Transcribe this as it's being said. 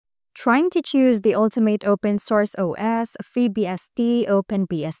Trying to choose the ultimate open source OS, FreeBSD,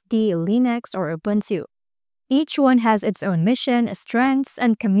 OpenBSD, Linux, or Ubuntu. Each one has its own mission, strengths,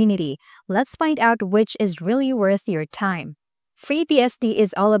 and community. Let's find out which is really worth your time. FreeBSD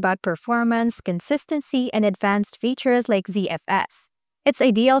is all about performance, consistency, and advanced features like ZFS. It's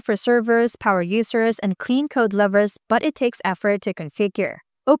ideal for servers, power users, and clean code lovers, but it takes effort to configure.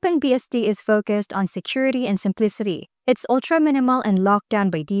 OpenBSD is focused on security and simplicity. It's ultra-minimal and locked down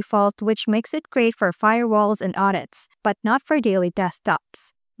by default, which makes it great for firewalls and audits, but not for daily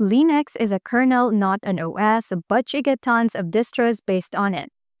desktops. Linux is a kernel, not an OS, but you get tons of distros based on it.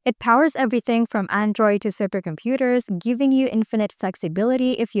 It powers everything from Android to supercomputers, giving you infinite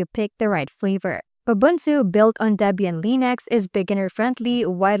flexibility if you pick the right flavor. Ubuntu, built on Debian Linux, is beginner-friendly,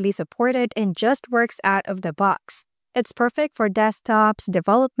 widely supported, and just works out of the box. It's perfect for desktops,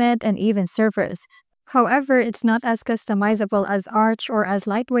 development, and even servers. However, it's not as customizable as Arch or as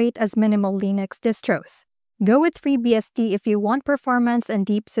lightweight as minimal Linux distros. Go with FreeBSD if you want performance and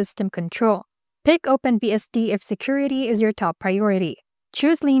deep system control. Pick OpenBSD if security is your top priority.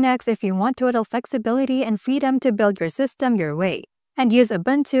 Choose Linux if you want total flexibility and freedom to build your system your way. And use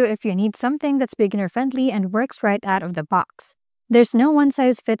Ubuntu if you need something that's beginner-friendly and works right out of the box. There's no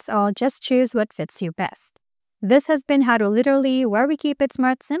one-size-fits-all, just choose what fits you best. This has been How to Literally, where we keep it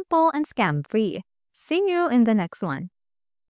smart, simple, and scam-free. See you in the next one.